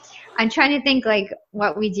don't. I'm trying to think like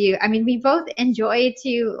what we do. I mean, we both enjoy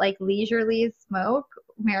to like leisurely smoke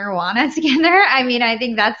marijuana together. I mean, I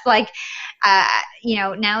think that's like,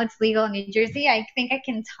 now it's legal in New Jersey. I think I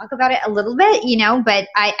can talk about it a little bit, but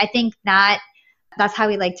I think that's how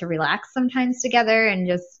we like to relax sometimes together and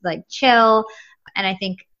just like chill. And I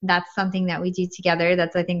think that's something that we do together.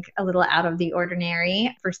 That's, I think, a little out of the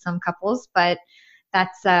ordinary for some couples, but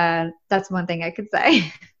that's one thing I could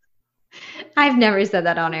say. I've never said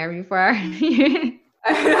that on air before.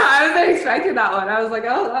 I wasn't expecting that one. I was like,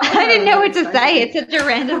 oh. I didn't know what to say. It's such a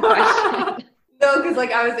random question. No, because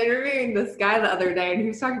like I was interviewing this guy the other day, and he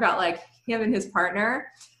was talking about like him and his partner.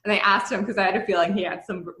 And I asked him because I had a feeling he had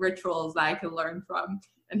some rituals that I could learn from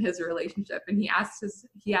in his relationship. And he asked his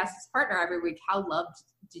partner every week, how loved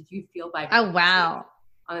did you feel by me? Oh, wow.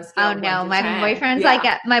 On a scale of 1 to my 10. boyfriend's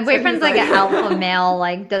like an alpha male,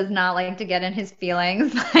 like does not like to get in his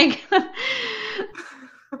feelings. Like,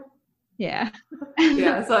 yeah.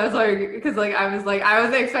 Yeah. So I was like, because like I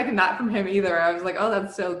wasn't expecting that from him either. I was like, oh,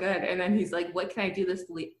 that's so good. And then he's like, what can I do this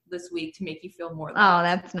week to make you feel more loved? Oh,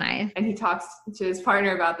 that's nice. And he talks to his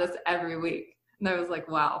partner about this every week. And I was like,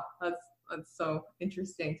 wow, that's so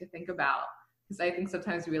interesting to think about. Because I think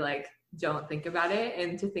sometimes we like don't think about it,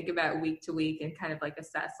 and to think about week to week and kind of like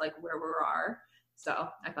assess like where we are. So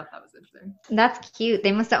I thought that was interesting. That's cute.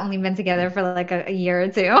 They must have only been together for like a year or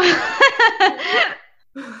two.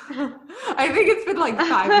 I think it's been like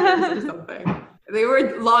 5 years or something. They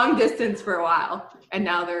were long distance for a while, and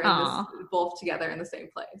now they're both together in the same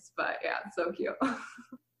place. But yeah, it's so cute.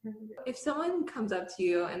 If someone comes up to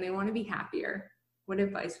you and they want to be happier, what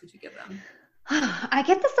advice would you give them? I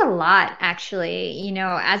get this a lot, actually.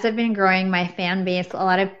 As I've been growing my fan base, a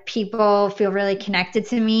lot of people feel really connected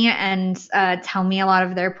to me and tell me a lot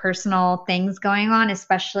of their personal things going on,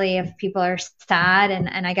 especially if people are sad.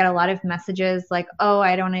 And I get a lot of messages like, oh,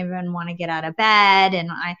 I don't even want to get out of bed.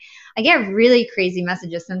 And I get really crazy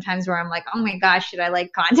messages sometimes where I'm like, oh my gosh, should I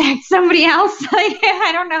like contact somebody else? Like,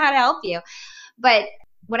 I don't know how to help you. But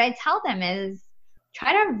what I tell them is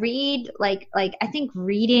try to read, like I think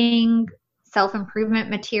reading self-improvement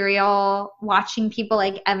material, watching people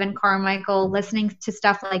like Evan Carmichael, listening to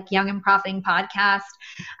stuff like Young and Profiting podcast,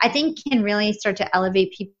 I think can really start to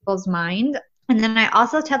elevate people's mind. And then I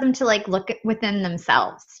also tell them to like look within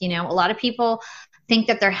themselves. A lot of people think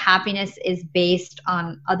that their happiness is based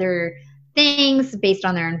on other things, based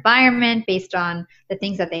on their environment, based on the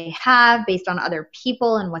things that they have, based on other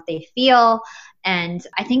people and what they feel. And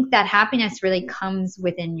I think that happiness really comes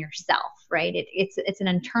within yourself, right? It's an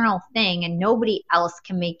internal thing, and nobody else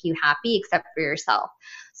can make you happy except for yourself.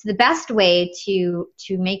 So the best way to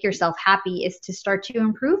make yourself happy is to start to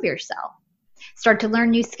improve yourself. Start to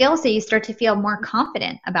learn new skills so you start to feel more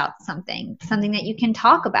confident about something that you can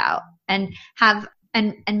talk about and have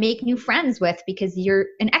and make new friends with, because you're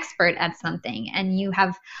an expert at something and you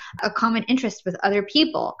have a common interest with other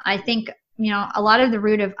people. I think, a lot of the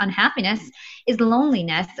root of unhappiness is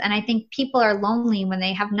loneliness. And I think people are lonely when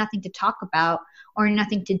they have nothing to talk about or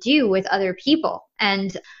nothing to do with other people.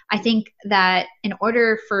 And I think that in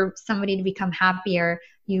order for somebody to become happier,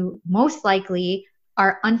 you most likely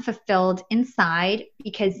are unfulfilled inside,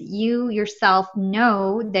 because you yourself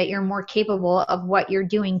know that you're more capable of what you're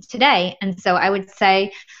doing today. And so I would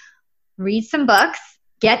say, read some books,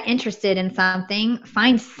 get interested in something,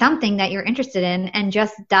 find something that you're interested in, and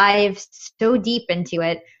just dive so deep into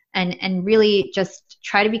it and really just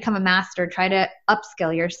try to become a master, try to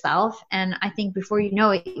upskill yourself. And I think before you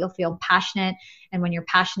know it, you'll feel passionate. And when you're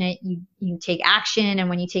passionate, you take action. And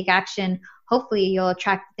when you take action, hopefully you'll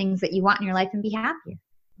attract the things that you want in your life and be happier.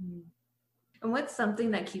 And what's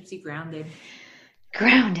something that keeps you grounded?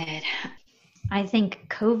 Grounded. I think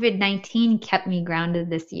COVID-19 kept me grounded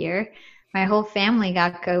this year. My whole family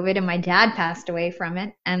got COVID and my dad passed away from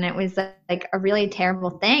it. And it was like a really terrible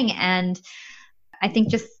thing. And I think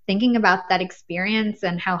just thinking about that experience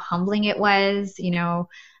and how humbling it was,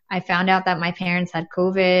 I found out that my parents had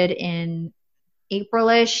COVID in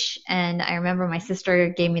April-ish, and I remember my sister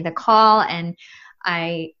gave me the call, and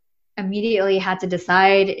I immediately had to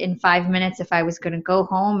decide in 5 minutes if I was going to go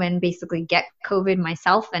home and basically get COVID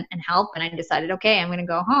myself and help. And I decided, okay, I'm going to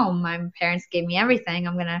go home. My parents gave me everything.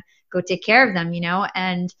 I'm going to go take care of them,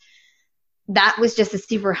 and that was just a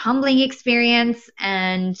super humbling experience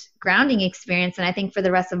and grounding experience. And I think for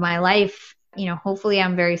the rest of my life, hopefully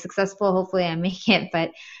I'm very successful. Hopefully I make it.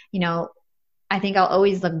 But, I think I'll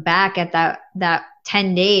always look back at that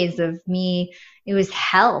 10 days of me. It was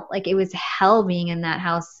hell. Like, it was hell being in that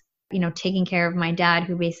house, taking care of my dad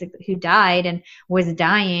who died and was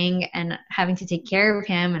dying, and having to take care of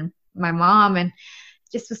him, and my mom, and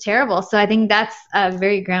it just was terrible. So I think that's a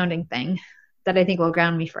very grounding thing that I think will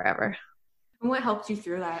ground me forever. And what helped you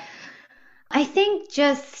through that? I think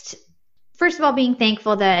just, first of all, being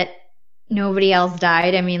thankful that nobody else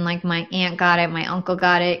died. I mean, like, my aunt got it, my uncle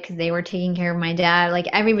got it because they were taking care of my dad. Like,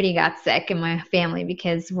 everybody got sick in my family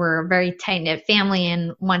because we're a very tight-knit family.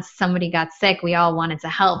 And once somebody got sick, we all wanted to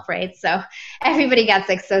help, right? So everybody got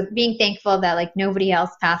sick. So being thankful that, like, nobody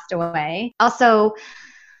else passed away. Also,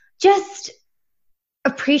 just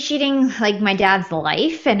appreciating, like, my dad's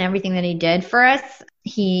life and everything that he did for us.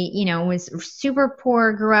 He, was super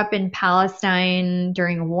poor, grew up in Palestine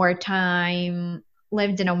during wartime,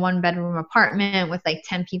 lived in a 1-bedroom apartment with like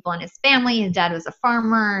 10 people in his family. His dad was a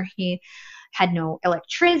farmer. He had no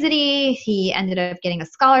electricity. He ended up getting a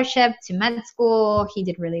scholarship to med school. He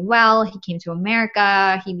did really well. He came to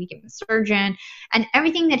America. He became a surgeon. And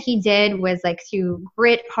everything that he did was like through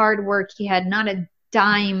grit, hard work. He had not a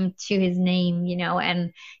dime to his name,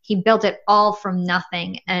 and he built it all from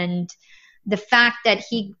nothing. And the fact that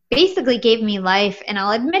he basically gave me life, and I'll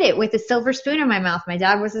admit it, with a silver spoon in my mouth. My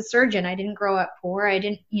dad was a surgeon. I didn't grow up poor. I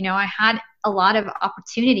didn't, I had a lot of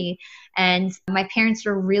opportunity, and my parents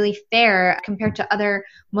were really fair compared to other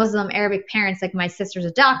Muslim Arabic parents. Like, my sister's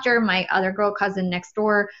a doctor. My other girl cousin next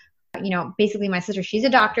door, basically my sister, she's a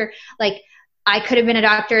doctor. Like, I could have been a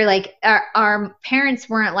doctor. Like, our parents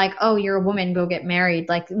weren't like, oh, you're a woman, go get married.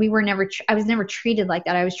 Like, we were never, I was never treated like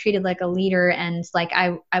that. I was treated like a leader. And like,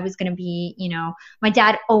 I was going to be, my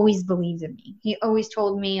dad always believed in me. He always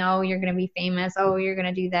told me, oh, you're going to be famous. Oh, you're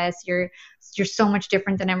going to do this. You're so much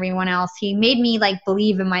different than everyone else. He made me like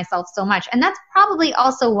believe in myself so much. And that's probably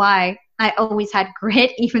also why I always had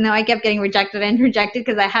grit, even though I kept getting rejected,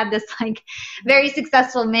 because I had this like very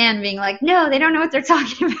successful man being like, no, they don't know what they're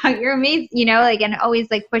talking about. You're amazing, and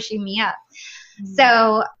always like pushing me up. Mm-hmm.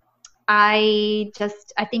 So I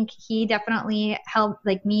think he definitely helped,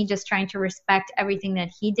 like, me just trying to respect everything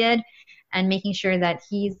that he did and making sure that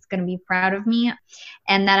he's going to be proud of me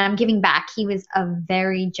and that I'm giving back. He was a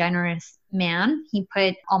very generous man. He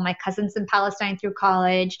put all my cousins in Palestine through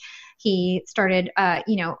college. He started,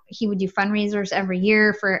 he would do fundraisers every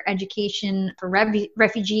year for education for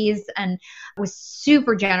refugees, and was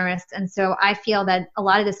super generous. And so I feel that a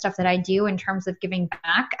lot of the stuff that I do in terms of giving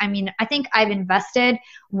back, I mean, I think I've invested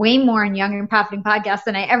way more in Young and Profiting Podcast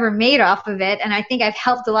than I ever made off of it. And I think I've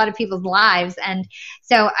helped a lot of people's lives. And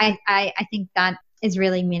so I think that is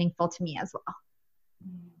really meaningful to me as well.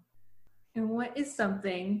 And what is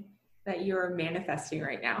something that you're manifesting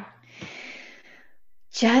right now?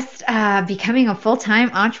 Just becoming a full-time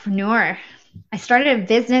entrepreneur. I started a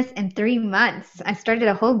business in 3 months. I started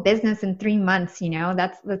a whole business in 3 months.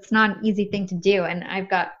 That's not an easy thing to do. And I've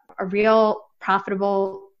got a real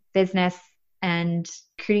profitable business and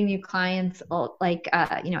recruiting new clients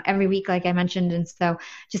every week, like I mentioned. And so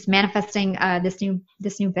just manifesting this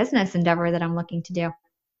new business endeavor that I'm looking to do.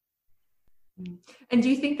 And do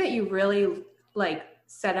you think that you really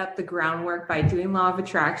set up the groundwork by doing law of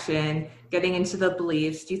attraction, getting into the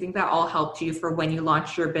beliefs? Do you think that all helped you for when you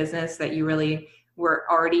launched your business, that you really were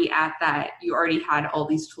already at that, you already had all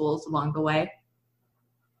these tools along the way?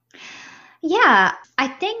 Yeah, I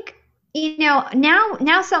think,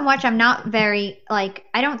 now so much I'm not very, I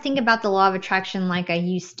don't think about the law of attraction like I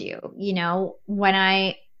used to,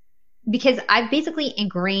 because I've basically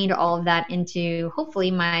ingrained all of that into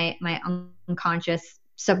hopefully my unconscious,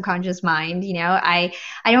 subconscious mind. I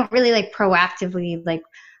don't really proactively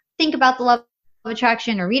think about the law of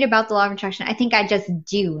attraction or read about the law of attraction. I think I just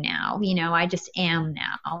do now. I just am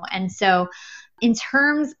now. And so in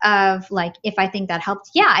terms of if I think that helped,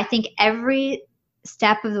 yeah, I think every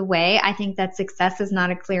step of the way, I think that success is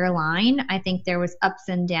not a clear line. I think there was ups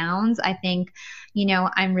and downs. I think,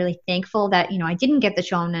 I'm really thankful that, I didn't get the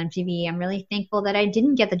show on MTV. I'm really thankful that I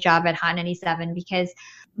didn't get the job at Hot 97 because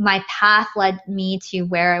my path led me to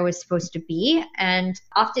where I was supposed to be. And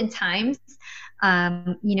oftentimes,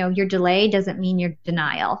 your delay doesn't mean your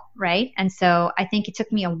denial, right? And so I think it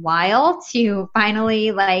took me a while to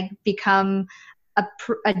finally become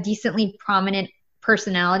a decently prominent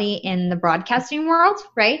personality in the broadcasting world,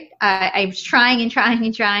 right? I was trying and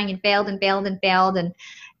failed and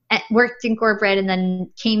worked in corporate and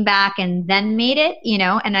then came back and then made it,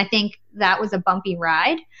 and I think that was a bumpy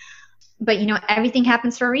ride. But, everything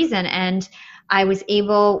happens for a reason. And I was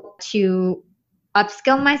able to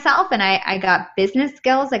upskill myself, and I got business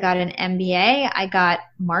skills. I got an MBA. I got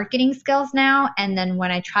marketing skills now. And then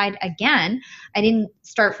when I tried again, I didn't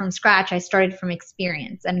start from scratch. I started from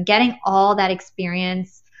experience, and getting all that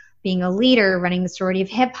experience, being a leader, running the sorority of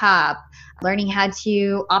hip hop, learning how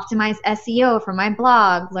to optimize SEO for my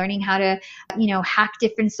blog, learning how to, hack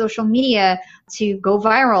different social media to go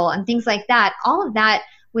viral and things like that. All of that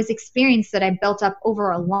was experience that I built up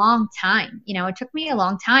over a long time. It took me a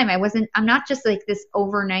long time. I'm not just this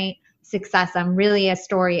overnight success. I'm really a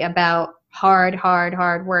story about hard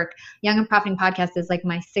work. Young and Profiting Podcast is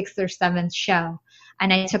my 6th or 7th show,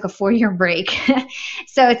 and I took a 4-year break.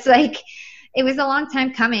 So it's it was a long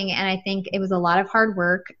time coming, and I think it was a lot of hard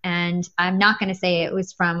work. And I'm not going to say it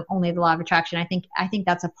was from only the law of attraction. I think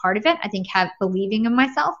that's a part of it. I think believing in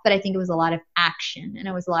myself, but I think it was a lot of action, and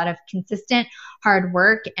it was a lot of consistent hard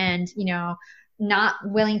work, and not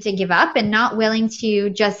willing to give up, and not willing to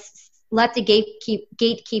just let the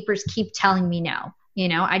gatekeepers keep telling me no.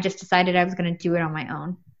 I just decided I was going to do it on my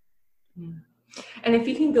own. And if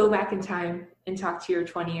you can go back in time and talk to your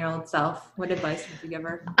 20-year-old self, what advice would you give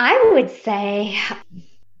her?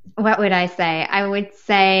 What would I say? I would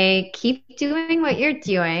say, keep doing what you're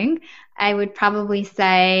doing. I would probably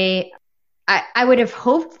say, I would have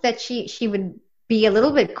hoped that she would be a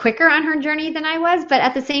little bit quicker on her journey than I was. But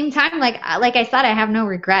at the same time, like I said, I have no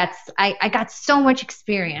regrets. I got so much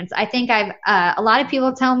experience. I think a lot of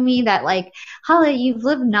people tell me that Hala, you've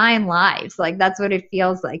lived 9 lives. That's what it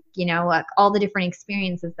feels like, all the different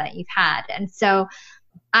experiences that you've had. And so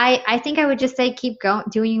I think I would just say, keep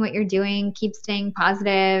doing what you're doing, keep staying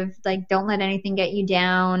positive, don't let anything get you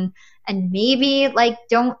down. And maybe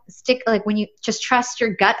don't stick, when you just trust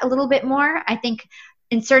your gut a little bit more. I think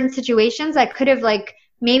in certain situations, I could have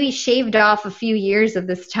maybe shaved off a few years of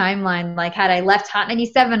this timeline. Had I left Hot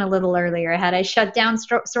 97 a little earlier, had I shut down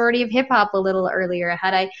sorority of hip hop a little earlier,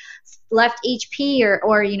 had I left HP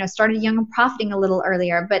or started Young and Profiting a little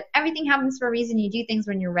earlier. But everything happens for a reason. You do things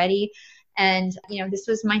when you're ready. And, this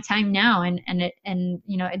was my time now, and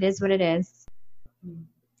it is what it is.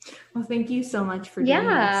 Well, thank you so much for doing this.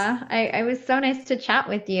 Yeah, I was so nice to chat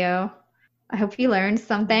with you. I hope you learned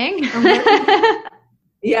something.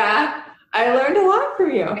 Yeah, I learned a lot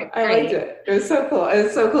from you. I liked it. It was so cool. It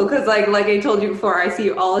was so cool because like I told you before, I see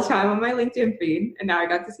you all the time on my LinkedIn feed, and now I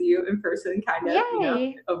got to see you in person kind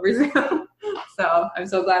of, over Zoom. So I'm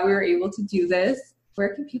so glad we were able to do this.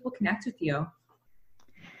 Where can people connect with you?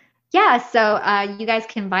 Yeah, so you guys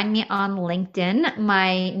can find me on LinkedIn.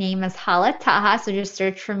 My name is Hala, Taha, so just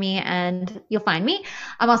search for me and you'll find me.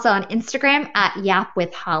 I'm also on Instagram at Yap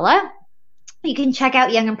with Hala. You can check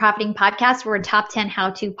out Young and Profiting Podcast. We're a top 10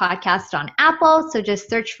 how-to podcast on Apple. So just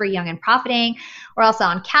search for Young and Profiting. We're also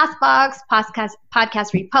on CastBox,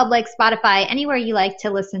 Podcast Republic, Spotify, anywhere you like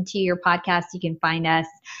to listen to your podcast, you can find us.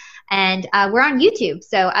 And we're on YouTube.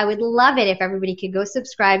 So I would love it if everybody could go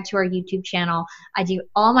subscribe to our YouTube channel. I do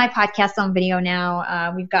all my podcasts on video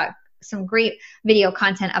now. We've got some great video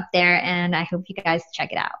content up there, and I hope you guys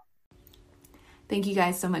check it out. Thank you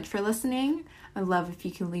guys so much for listening. I'd love if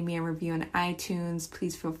you can leave me a review on iTunes.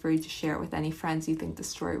 Please feel free to share it with any friends you think the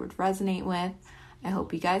story would resonate with. I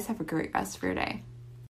hope you guys have a great rest of your day.